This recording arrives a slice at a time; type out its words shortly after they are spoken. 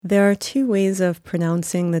There are two ways of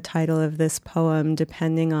pronouncing the title of this poem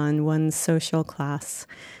depending on one's social class,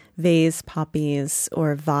 vase poppies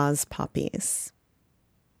or vase poppies.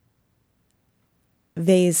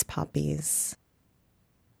 Vase poppies.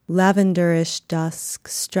 Lavenderish dusk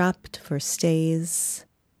strapped for stays,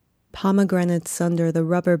 pomegranates under the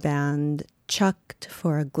rubber band chucked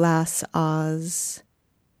for a glass Oz,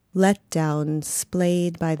 let down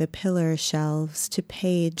splayed by the pillar shelves to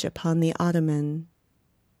page upon the ottoman.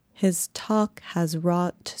 His talk has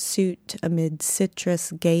wrought suit amid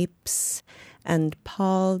citrus gapes, and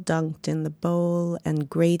Paul dunked in the bowl and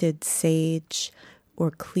grated sage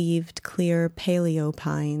or cleaved clear paleo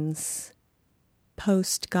pines.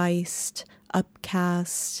 Postgeist,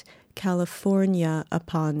 upcast, California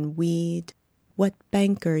upon weed, what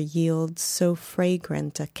banker yields so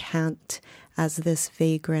fragrant a cant as this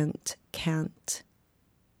vagrant cant?